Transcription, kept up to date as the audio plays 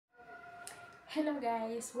Hello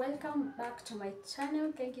guys, welcome back to my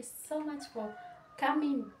channel. Thank you so much for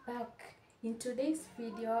coming back. In today's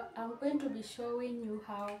video I'm going to be showing you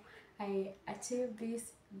how I achieve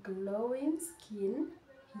this glowing skin.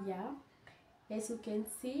 Yeah, as you can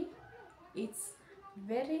see, it's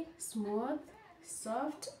very smooth,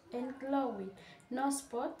 soft and glowing. No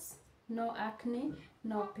spots, no acne,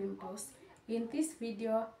 no pimples. In this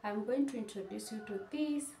video I'm going to introduce you to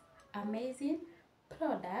this amazing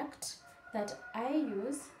product that I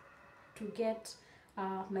use to get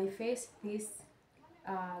my face this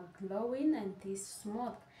glowing and this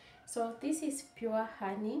smooth. So this is pure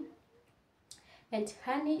honey, and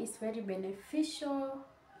honey is very beneficial,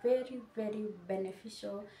 very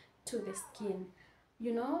beneficial to the skin.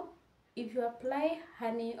 You know, if you apply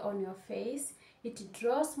honey on your face, it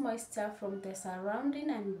draws moisture from the surrounding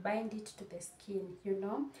and bind it to the skin, you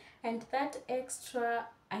know, and that extra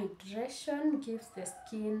hydration gives the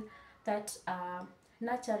skin that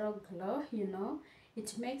natural glow, you know.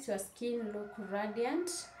 It makes your skin look radiant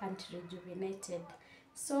and rejuvenated.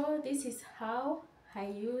 So this is how I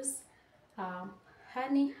use um,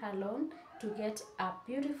 honey alone to get a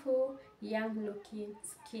beautiful young looking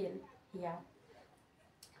skin. Yeah,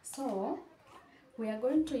 so we are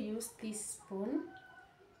going to use this spoon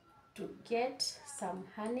to get some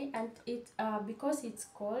honey, and it because it's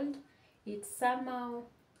cold, it's somehow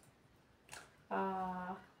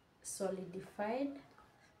solidified.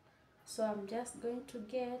 So I'm just going to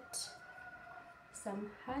get some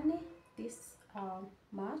honey, this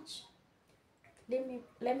much. Let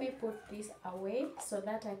me put this away so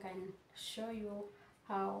that I can show you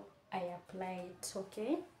how I apply it.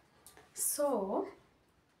 Okay, so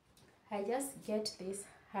I just get this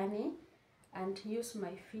honey and use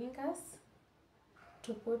my fingers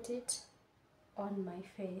to put it on my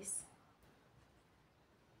face.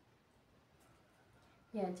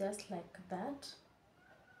 Yeah, just like that.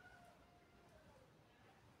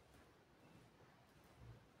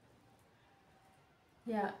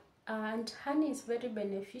 Yeah, and honey is very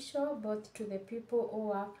beneficial both to the people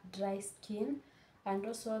who have dry skin and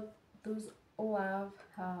also those who have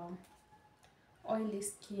oily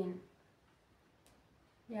skin.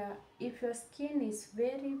 Yeah, if your skin is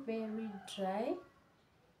very dry,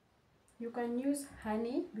 you can use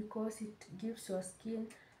honey because it gives your skin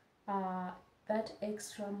that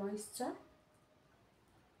extra moisture.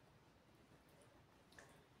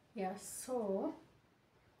 Yeah, so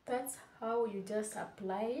that's how you just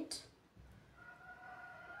apply it,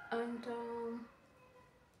 and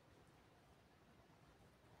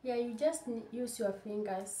yeah, you just use your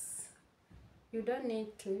fingers. You don't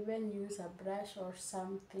need to even use a brush or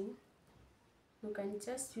something. You can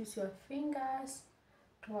just use your fingers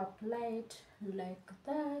to apply it like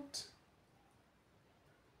that.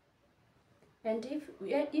 And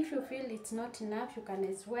if you feel it's not enough, you can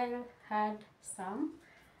as well add some,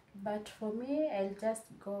 but for me I'll just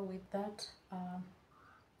go with that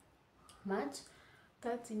much.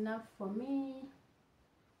 That's enough for me.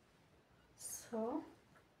 So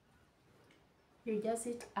you just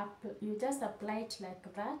apply it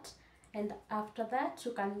like that, and after that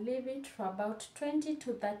you can leave it for about 20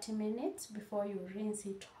 to 30 minutes before you rinse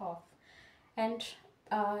it off. And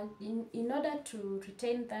in order to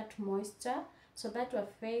retain that moisture so that your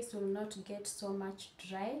face will not get so much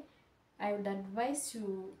dry, I would advise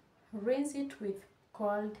you rinse it with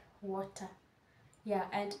cold water. Yeah,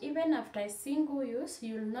 and even after a single use,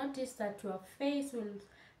 you'll notice that your face will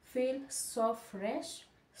feel so fresh,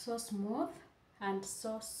 so smooth and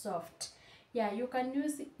so soft. Yeah, you can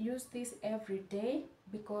use this every day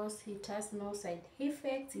because it has no side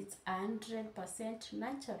effects. It's 100%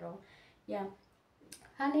 natural. Yeah,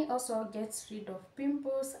 honey also gets rid of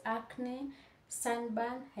pimples, acne,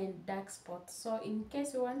 sunburn and dark spots. So in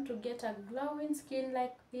case you want to get a glowing skin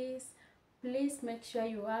like this, please make sure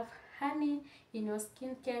you have honey in your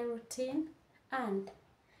skincare routine, and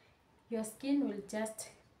your skin will just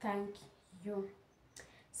thank you.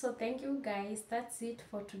 So thank you guys, that's it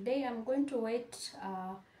for today. I'm going to wait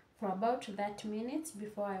for about 30 minutes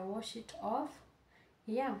before I wash it off.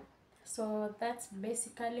 Yeah, so that's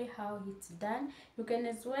basically how it's done. You can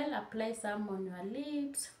as well apply some on your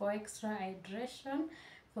lips for extra hydration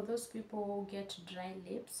for those people who get dry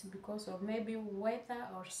lips because of maybe weather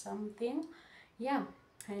or something. Yeah,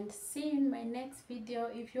 and see you in my next video.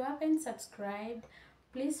 If you haven't subscribed,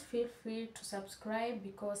 please feel free to subscribe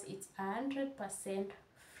because it's 100%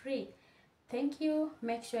 free. Thank you.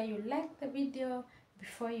 Make sure you like the video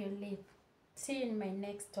before you leave. See you in my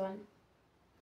next one.